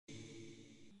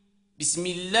بسم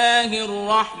الله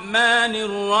الرحمن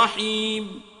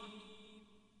الرحيم.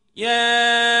 يا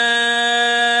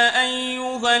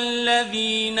أيها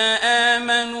الذين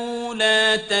آمنوا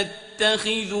لا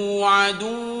تتخذوا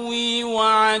عدوي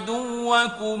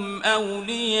وعدوكم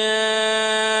أولياء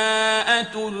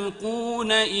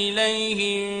تلقون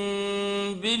إليهم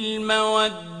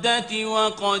بالمودة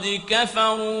وقد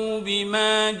كفروا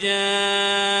بما جاءكم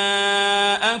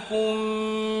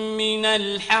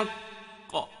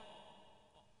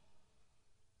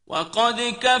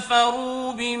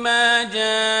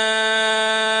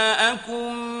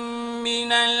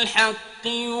من الحق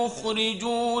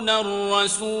يخرجون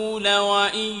الرسول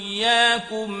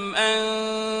وإياكم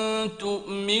أن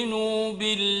تؤمنوا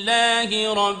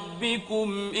بالله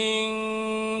ربكم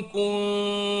إن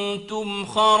كنتم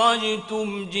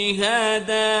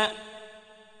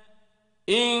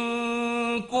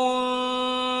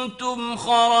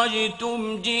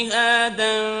خرجتم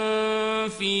جهادا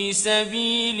في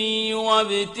سبيلي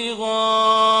وابتغاء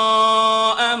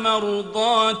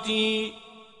مرضاتي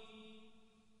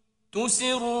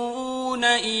تسرون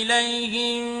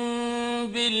إليهم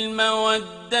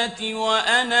بالمودة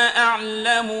وأنا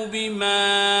أعلم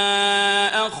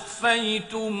بما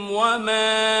أخفيتم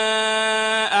وما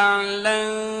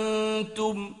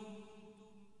أعلنتم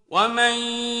ومن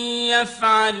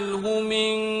يفعله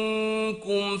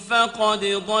منكم فقد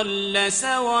ضل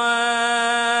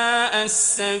سواء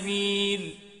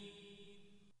السبيل.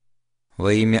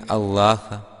 Во имя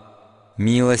Аллаха,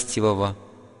 милостивого,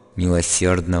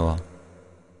 милосердного.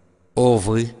 О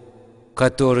вы,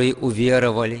 которые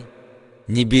уверовали,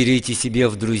 не берите себе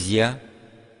в друзья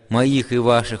моих и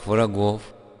ваших врагов,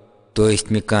 то есть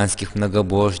мекканских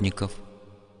многобожников.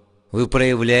 Вы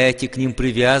проявляете к ним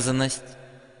привязанность,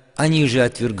 они же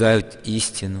отвергают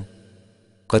истину,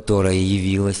 которая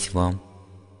явилась вам.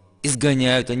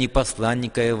 Изгоняют они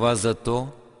посланника и вас за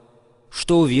то,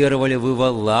 что уверовали вы в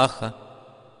Аллаха,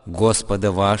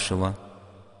 Господа вашего.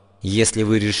 Если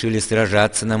вы решили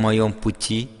сражаться на моем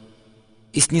пути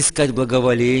и снискать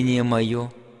благоволение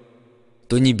мое,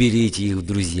 то не берите их в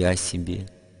друзья себе.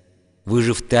 Вы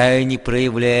же втайне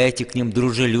проявляете к ним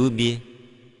дружелюбие,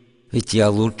 ведь я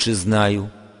лучше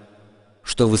знаю,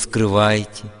 что вы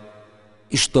скрываете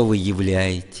и что вы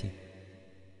являете.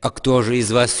 А кто же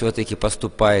из вас все-таки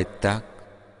поступает так,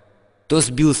 то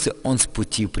сбился он с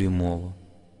пути прямого.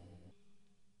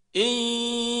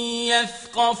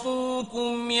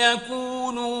 يثقفوكم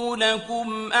يكونوا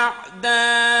لكم أعداء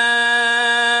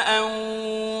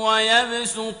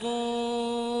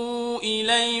ويبسطوا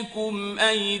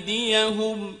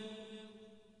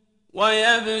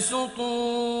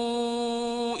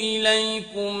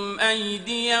إليكم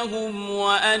أيديهم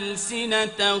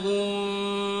وألسنتهم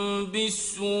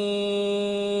بالسوء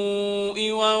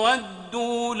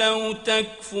وودوا لو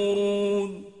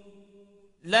تكفرون.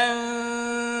 لن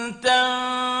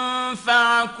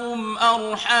تنفعكم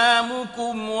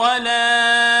أرحامكم ولا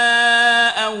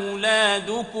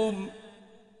أولادكم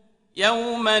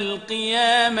يوم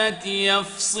القيامة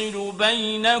يفصل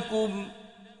بينكم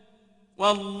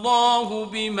والله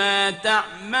بما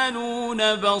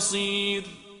تعملون بصير.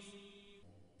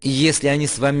 И если они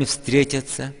с вами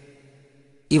встретятся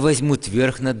и возьмут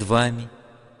верх над вами,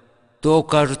 то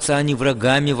окажутся они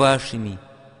врагами вашими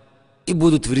и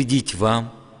будут вредить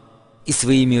вам и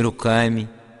своими руками,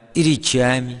 и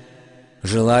речами,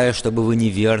 желая, чтобы вы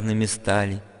неверными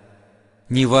стали.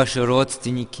 Ни ваши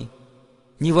родственники,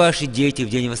 ни ваши дети в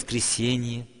день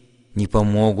воскресения не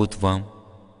помогут вам.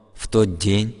 В тот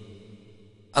день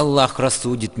Аллах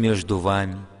рассудит между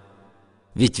вами,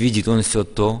 ведь видит Он все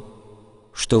то,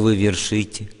 что вы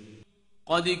вершите.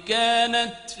 قد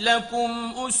كانت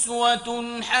لكم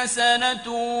أسوة حسنة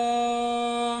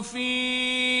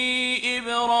في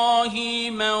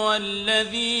إبراهيم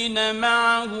والذين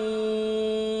معه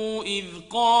إذ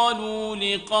قالوا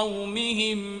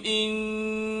لقومهم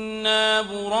إنا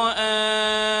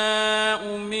براء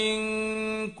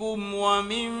منكم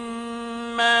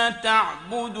ومما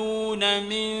تعبدون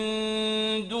من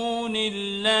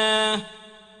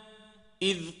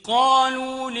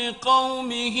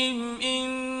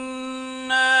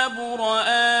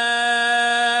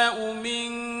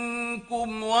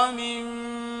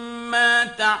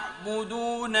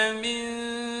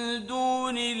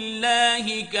دون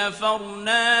الله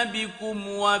كفرنا بكم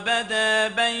وبدا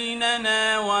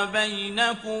بيننا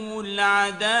وبينكم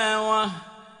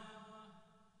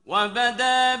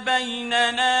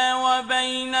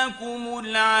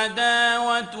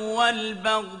العداوة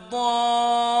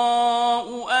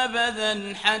والبغضاء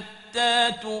أبدا حتى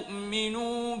حتى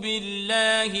تؤمنوا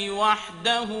بالله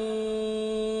وحده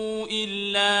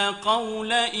إلا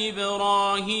قول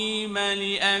إبراهيم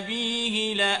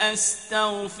لأبيه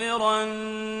لأستغفرن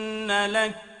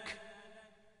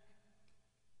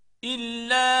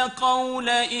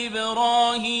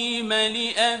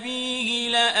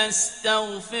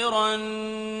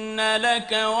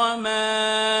لك وما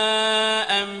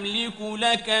أملك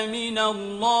لك من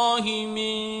الله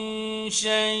من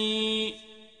شيء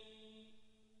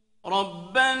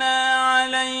ربنا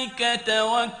عليك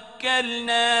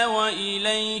توكلنا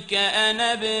وإليك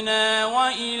أنبنا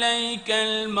وإليك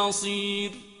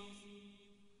المصير.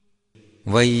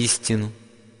 Воистину,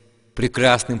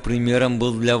 прекрасным примером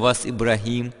был для вас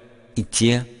Ибрагим и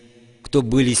те, кто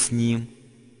были с ним,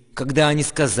 когда они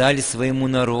сказали своему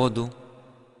народу: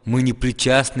 «Мы не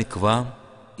причастны к вам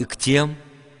и к тем,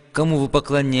 кому вы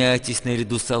поклоняетесь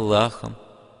наряду с Аллахом.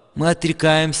 Мы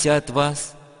отрекаемся от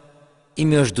вас, и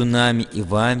между нами и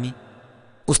вами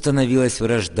установилась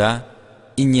вражда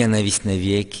и ненависть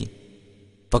навеки,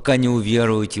 пока не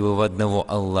уверуете вы в одного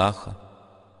Аллаха».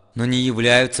 Но не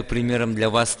являются примером для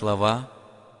вас слова,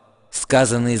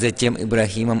 сказанные затем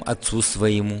Ибрагимом отцу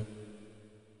своему: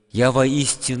 «Я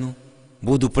воистину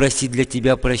буду просить для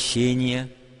тебя прощения,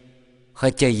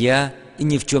 хотя я и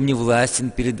ни в чем не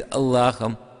властен перед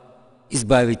Аллахом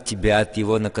избавить тебя от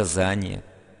его наказания».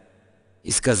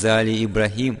 И сказали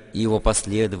Ибрагим и его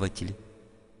последователи: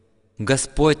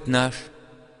 «Господь наш,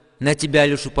 на тебя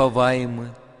лишь уповаем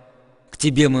мы, к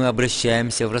тебе мы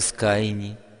обращаемся в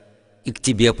раскаянии, и к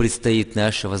тебе предстоит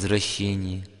наше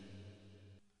возвращение».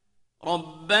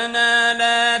 ربنا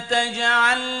لا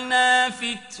تجعلنا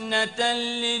فتنة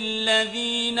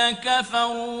للذين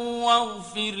كفروا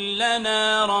واغفر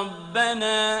لنا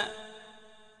ربنا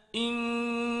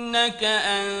إنك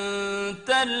أنت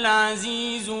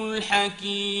العزيز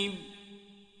الحكيم.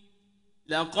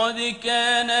 لقد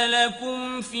كان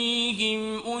لكم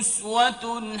فيهم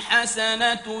أسوة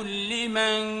حسنة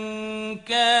لمن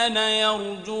كان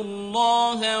يرجو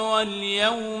الله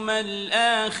واليوم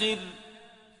الآخر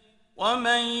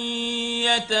ومن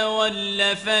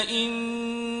يتول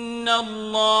فإن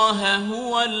الله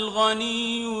هو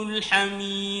الغني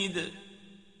الحميد.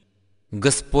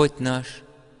 Господь наш,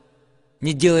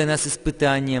 не делай нас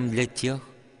испытанием для тех,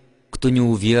 кто не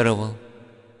уверовал.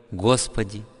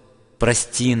 Господи,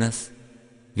 прости нас,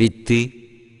 ведь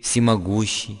Ты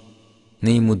всемогущий,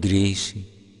 наимудрейший.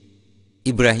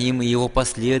 Ибрагим и его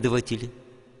последователи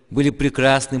были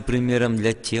прекрасным примером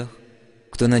для тех,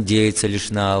 кто надеется лишь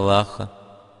на Аллаха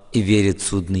и верит в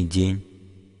судный день.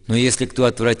 Но если кто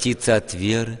отвратится от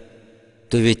веры,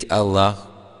 то ведь Аллах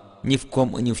ни в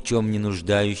ком и ни в чем не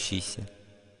нуждающийся,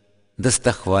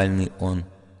 достохвальный Он.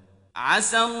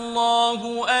 عسى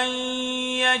الله أن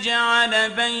يجعل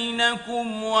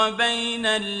بينكم وبين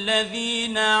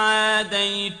الذين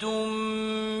عاديتم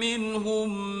منهم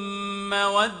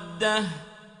مودة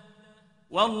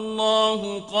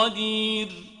والله قدير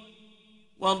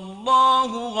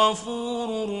والله غفور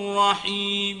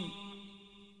رحيم.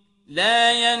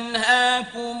 لا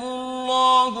ينهاكم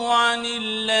الله عن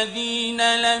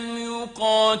الذين لم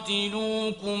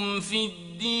يقاتلوكم في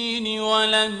الدين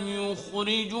ولم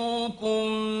يخرجوكم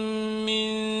من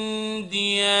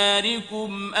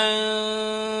دياركم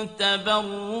أن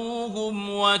تبروهم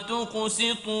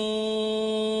وتقسطوا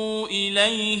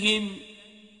إليهم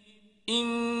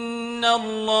إن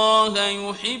الله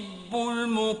يحب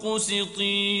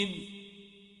المقسطين.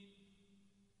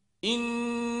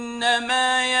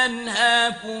 إنما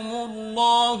ينهاكم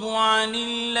الله عن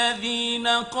الذين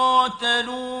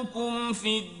قاتلوكم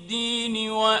في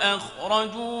الدين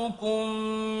وأخرجوكم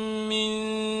من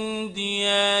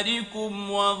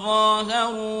دياركم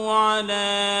وظاهروا على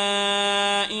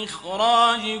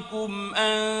إخراجكم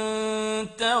أن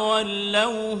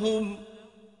تولوهم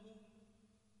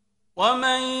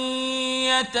ومن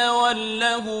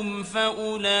يتولهم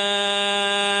فأولئك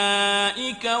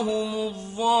هم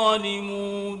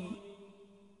الظالمون.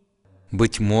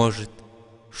 Быть может,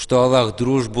 что Аллах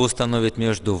дружбу установит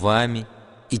между вами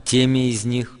и теми из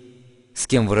них, с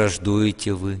кем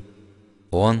враждуете вы.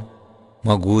 Он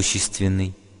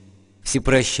могущественный,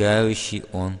 всепрощающий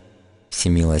Он,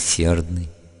 всемилосердный.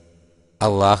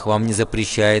 Аллах вам не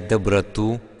запрещает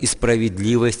доброту и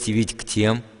справедливость явить к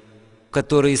тем,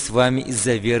 которые с вами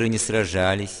из-за веры не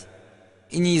сражались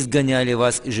и не изгоняли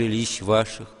вас из жилищ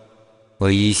ваших.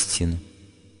 Воистину,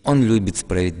 Он любит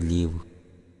справедливых.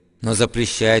 Но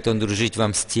запрещает Он дружить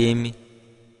вам с теми,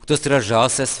 кто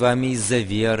сражался с вами из-за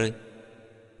веры,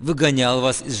 выгонял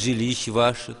вас из жилищ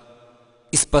ваших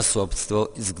и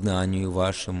способствовал изгнанию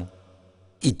вашему.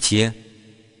 И те,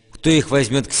 кто их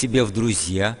возьмет к себе в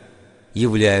друзья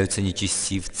являются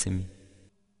нечестивцами.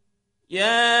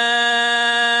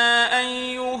 يا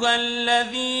أيها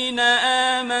الذين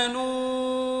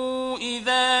آمنوا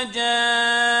إذا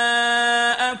جاءكم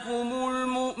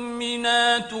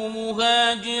المؤمنات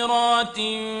مهاجرات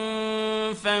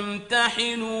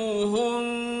فامتحنوهن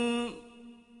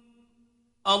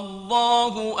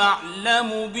الله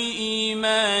أعلم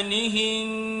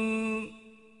بإيمانهن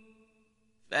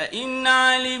فإن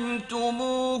علمتموهن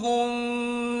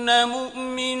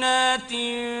مؤمنات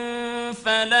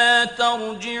فلا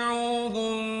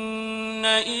ترجعوهن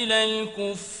إلى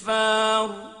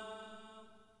الكفار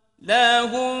لا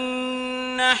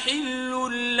هن حل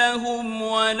لهم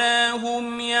ولا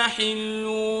هم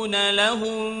يحلون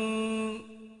لهن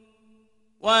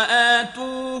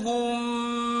وآتوهم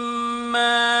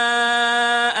ما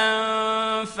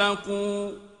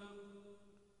أنفقوا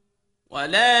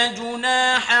ولا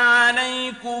جناح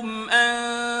عليكم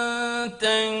أن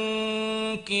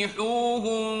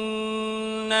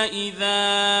تنكحوهن إذا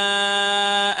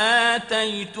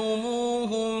آتيتموهن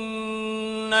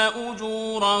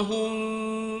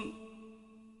أجورهن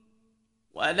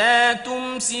ولا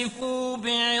تمسكوا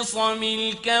بعصم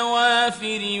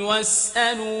الكوافر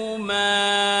واسألوا ما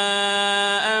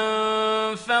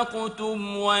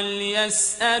أنفقتم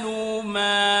وليسألوا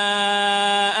ما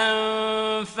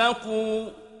أنفقوا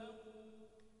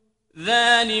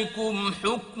ذلكم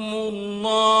حكم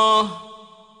الله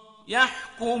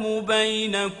يحكم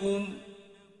بينكم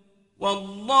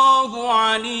والله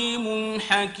عليم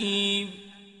حكيم.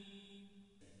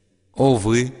 О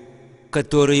вы,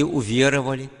 которые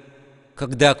уверовали,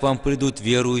 когда к вам придут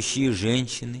верующие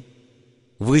женщины,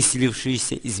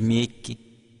 выселившиеся из Мекки,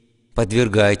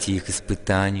 подвергайте их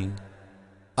испытанию.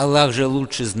 Аллах же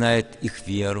лучше знает их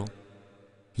веру.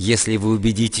 Если вы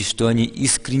убедитесь, что они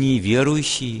искренние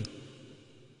верующие,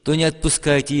 то не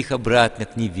отпускайте их обратно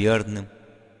к неверным,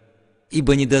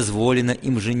 ибо не дозволено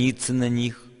им жениться на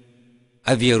них,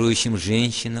 а верующим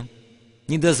женщинам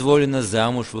не дозволено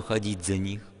замуж выходить за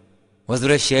них.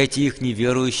 Возвращайте их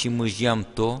неверующим мужьям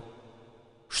то,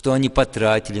 что они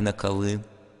потратили на калым.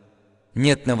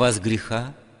 Нет на вас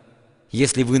греха,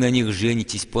 если вы на них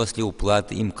женитесь после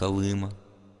уплаты им калыма.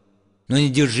 Но не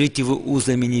держите вы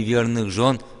узами неверных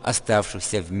жен,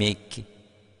 оставшихся в Мекке,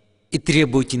 и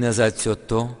требуйте назад все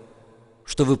то,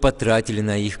 что вы потратили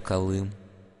на их калым.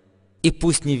 И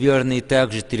пусть неверные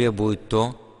также требуют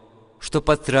то, что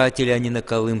потратили они на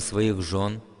калым своих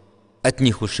жен, от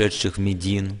них ушедших в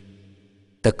Медину.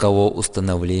 Таково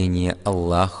установление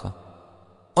Аллаха.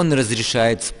 Он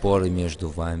разрешает споры между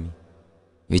вами.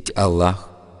 Ведь Аллах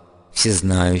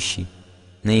всезнающий,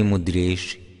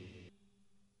 наимудрейший.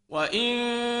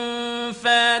 وإن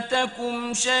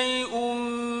فاتكم شيء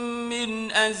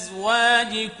من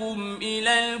أزواجكم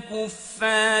إلى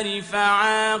الكفار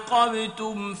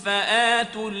فعاقبتم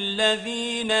فآتوا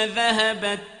الذين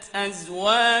ذهبت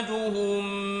أزواجهم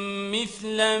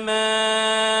مثل ما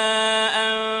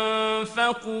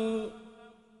أنفقوا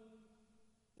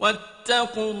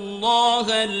واتقوا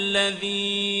الله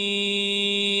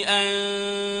الذي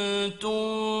أنتم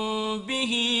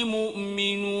به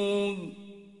مؤمنون.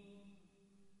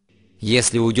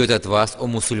 Если уйдет от вас, о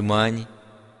мусульмане,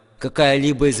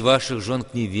 какая-либо из ваших жен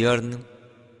к неверным,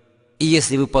 и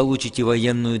если вы получите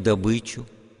военную добычу,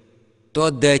 то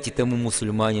отдайте тому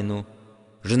мусульманину,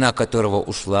 жена которого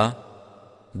ушла,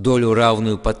 долю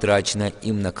равную потраченной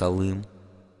им на калым,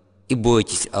 и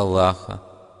бойтесь Аллаха,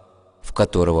 в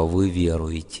которого вы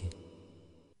веруете.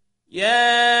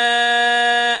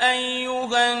 يا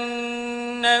أيها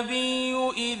النبي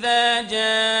إذا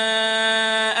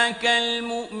جاءك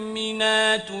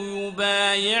المؤمنات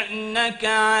يبايعنك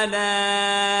على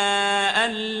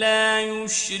أن لا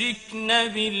يشركن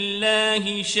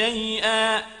بالله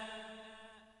شيئا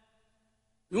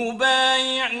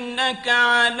يبايعنك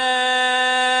على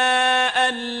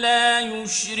ألا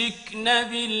يشركن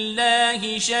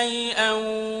بالله شيئا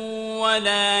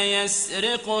ولا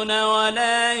يسرقن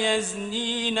ولا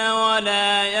يزنين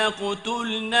ولا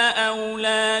يقتلن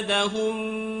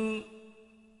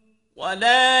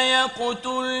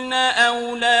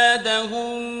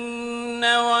أولادهن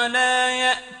ولا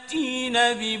يأتين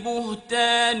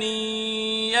ببهتان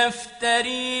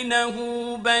يفترينه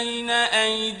بين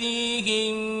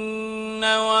أيديهن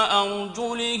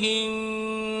وأرجلهن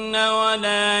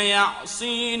ولا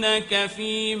يعصينك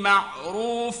في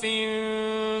معروف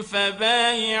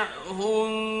فبايعهن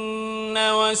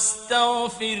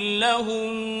واستغفر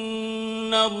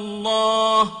لهن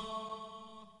الله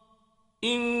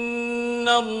إن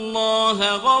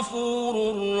الله غفور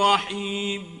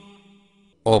رحيم.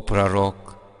 О пророк,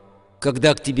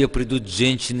 когда к тебе придут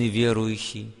женщины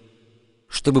верующие,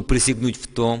 чтобы присягнуть в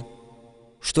том,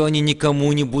 что они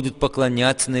никому не будут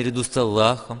поклоняться наряду с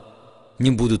Аллахом,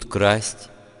 не будут красть,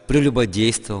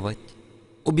 прелюбодействовать,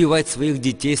 убивать своих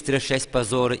детей, страшась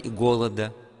позора и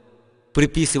голода,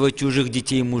 приписывать чужих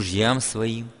детей мужьям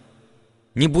своим,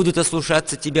 не будут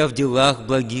ослушаться тебя в делах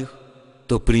благих,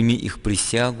 то прими их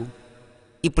присягу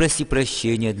и проси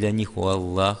прощения для них у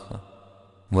Аллаха.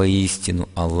 Воистину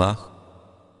Аллах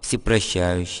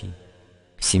всепрощающий,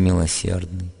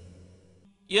 всемилосердный.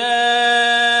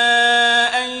 يا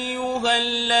أيها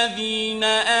الذين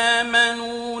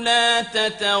آمنوا لا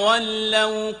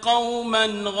تتولوا قوما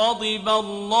غضب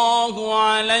الله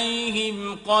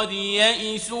عليهم قد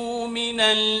يئسوا من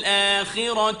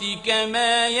الآخرة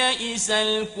كما يئس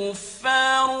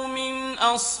الكفار من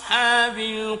أصحاب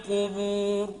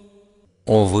القبور.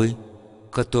 О вы,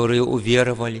 которые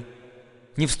уверовали,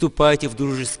 не вступайте в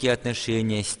дружеские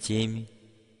отношения с теми,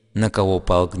 на кого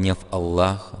пал гнев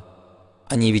Аллаха.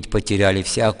 Они ведь потеряли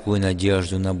всякую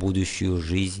надежду на будущую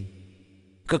жизнь,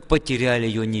 как потеряли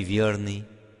ее неверные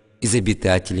из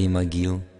обитателей могил.